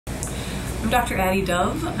I'm Dr. Addie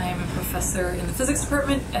Dove. I am a professor in the physics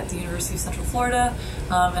department at the University of Central Florida,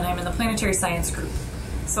 and I'm in the planetary science group.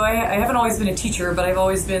 So I haven't always been a teacher, but I've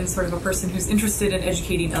always been sort of a person who's interested in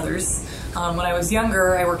educating others. When I was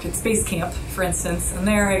younger, I worked at space camp, for instance, and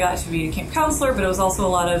there I got to be a camp counselor, but it was also a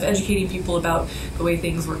lot of educating people about the way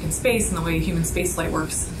things work in space and the way human spaceflight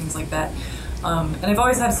works and things like that. And I've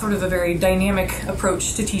always had sort of a very dynamic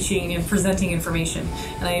approach to teaching and presenting information,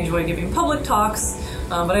 and I enjoy giving public talks,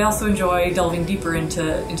 but I also enjoy delving deeper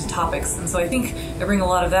into topics, and so I think I bring a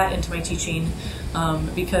lot of that into my teaching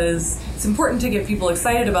because it's important to get people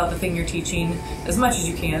excited about the thing you're teaching as much as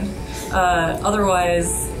you can.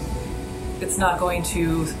 Otherwise, it's not going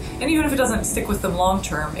to, and even if it doesn't stick with them long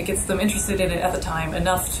term, it gets them interested in it at the time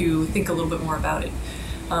enough to think a little bit more about it.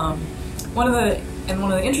 One of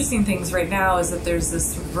the interesting things right now is that there's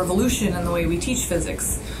this revolution in the way we teach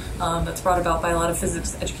physics that's brought about by a lot of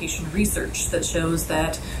physics education research that shows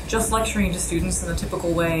that just lecturing to students in the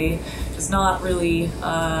typical way does not really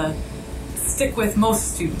stick with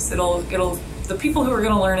most students. The people who are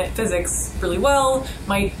going to learn it physics really well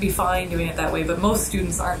might be fine doing it that way, but most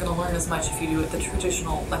students aren't going to learn as much if you do it the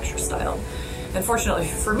traditional lecture style. And fortunately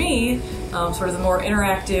for me, sort of the more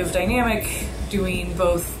interactive, dynamic, doing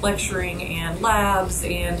both lecturing and labs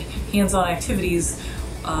and hands-on activities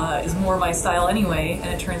is more my style anyway,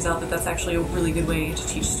 and it turns out that that's actually a really good way to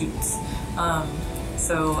teach students.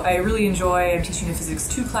 So I really enjoy, I'm teaching a Physics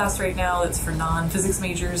 2 class right now that's for non-physics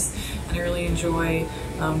majors, and I really enjoy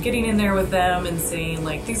getting in there with them and saying,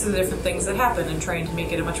 like, these are the different things that happen, and trying to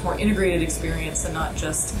make it a much more integrated experience and not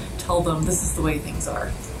just tell them this is the way things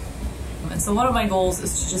are. And so one of my goals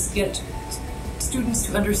is to just get students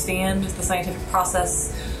to understand the scientific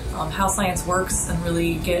process, how science works, and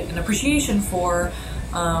really get an appreciation for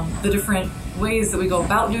the different ways that we go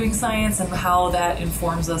about doing science and how that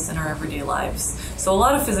informs us in our everyday lives. So a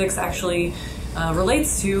lot of physics actually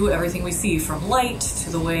relates to everything we see, from light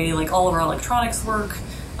to the way like all of our electronics work,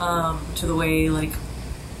 to the way like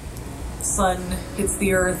sun hits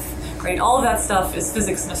the earth, right? All of that stuff is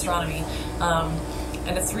physics and astronomy.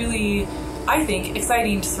 And it's really, I think,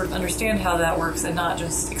 exciting to sort of understand how that works and not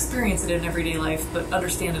just experience it in everyday life, but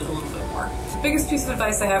understand it a little bit more. The biggest piece of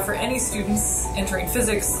advice I have for any students entering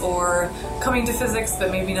physics or coming to physics but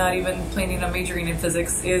maybe not even planning on majoring in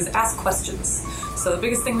physics is ask questions. So the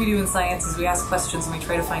biggest thing we do in science is we ask questions and we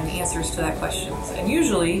try to find the answers to that questions. And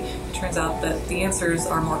usually it turns out that the answers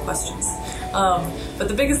are more questions. But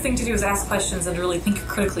the biggest thing to do is ask questions and to really think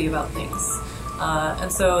critically about things.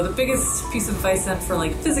 And so the biggest piece of advice then for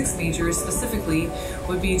like physics majors specifically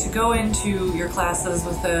would be to go into your classes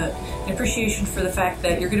with an appreciation for the fact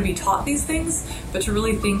that you're going to be taught these things, but to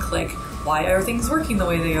really think like, why are things working the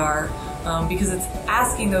way they are? Because it's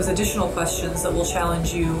asking those additional questions that will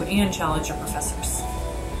challenge you and challenge your professor.